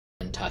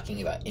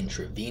talking about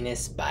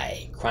Intravenous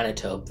by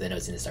Chronotope. The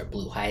notes in this are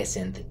blue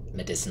hyacinth,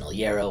 medicinal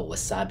yarrow,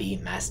 wasabi,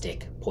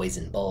 mastic,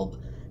 poison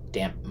bulb,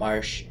 damp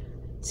marsh,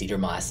 cedar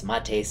moss,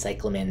 mate,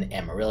 cyclamen,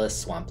 amaryllis,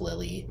 swamp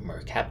lily,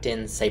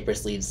 mercaptans,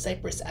 cypress leaves,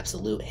 cypress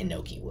absolute,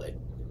 hinoki wood.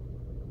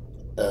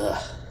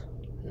 Ugh,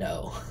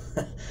 no.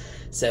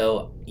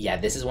 So, yeah,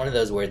 this is one of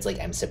those words, like,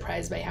 I'm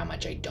surprised by how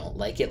much I don't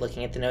like it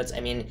looking at the notes. I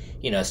mean,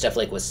 you know, stuff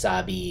like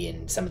wasabi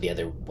and some of the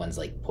other ones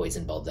like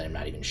poison bulb that I'm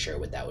not even sure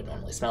what that would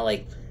normally smell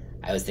like.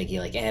 I was thinking,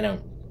 like, I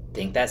don't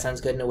think that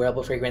sounds good in a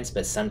wearable fragrance,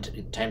 but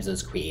sometimes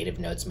those creative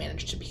notes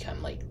manage to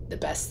become, like, the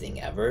best thing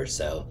ever,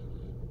 so...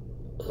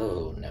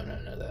 Oh, no,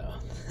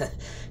 though.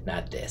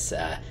 Not this.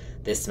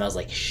 This smells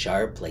like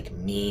sharp, like,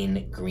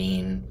 mean,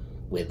 green,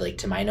 with, like,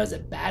 to my nose, a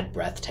bad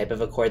breath type of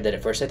accord that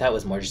at first I thought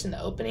was more just in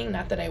the opening.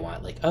 Not that I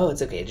want, like, oh,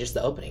 it's okay, just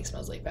the opening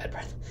smells like bad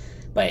breath.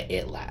 But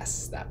it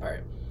lasts, that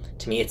part.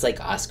 To me, it's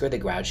like Oscar the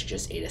Grouch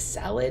just ate a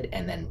salad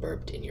and then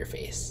burped in your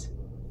face.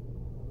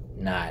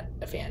 Not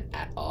a fan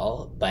at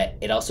all, but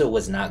it also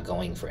was not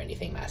going for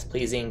anything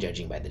mass-pleasing,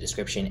 judging by the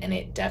description, and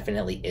it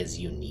definitely is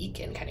unique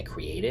and kind of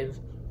creative.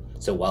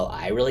 So while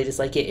I really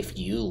dislike it, if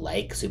you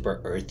like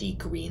super earthy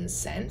green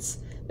scents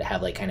that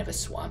have, like, kind of a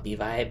swampy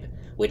vibe,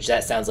 which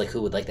that sounds like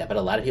who would like that, but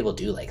a lot of people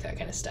do like that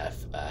kind of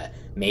stuff.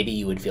 Maybe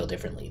you would feel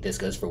differently. This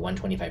goes for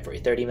 $125 for a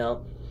 30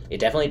 ml. It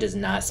definitely does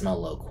not smell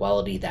low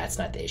quality. That's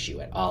not the issue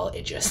at all.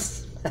 It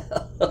just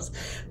smells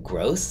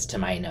gross to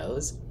my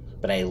nose.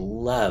 But I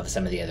love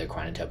some of the other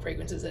Chronotope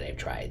fragrances that I've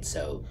tried.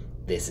 So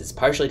this is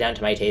partially down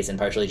to my taste and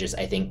partially just,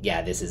 I think,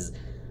 yeah, this is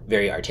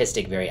very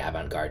artistic, very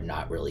avant-garde,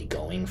 not really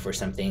going for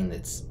something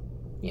that's,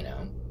 you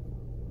know,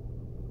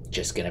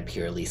 just gonna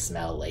purely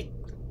smell like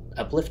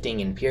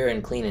uplifting and pure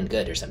and clean and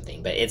good or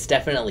something. But it's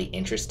definitely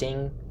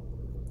interesting.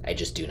 I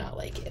just do not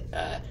like it.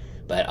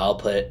 But I'll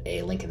put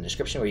a link in the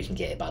description where you can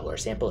get a bottle or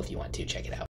sample if you want to check it out.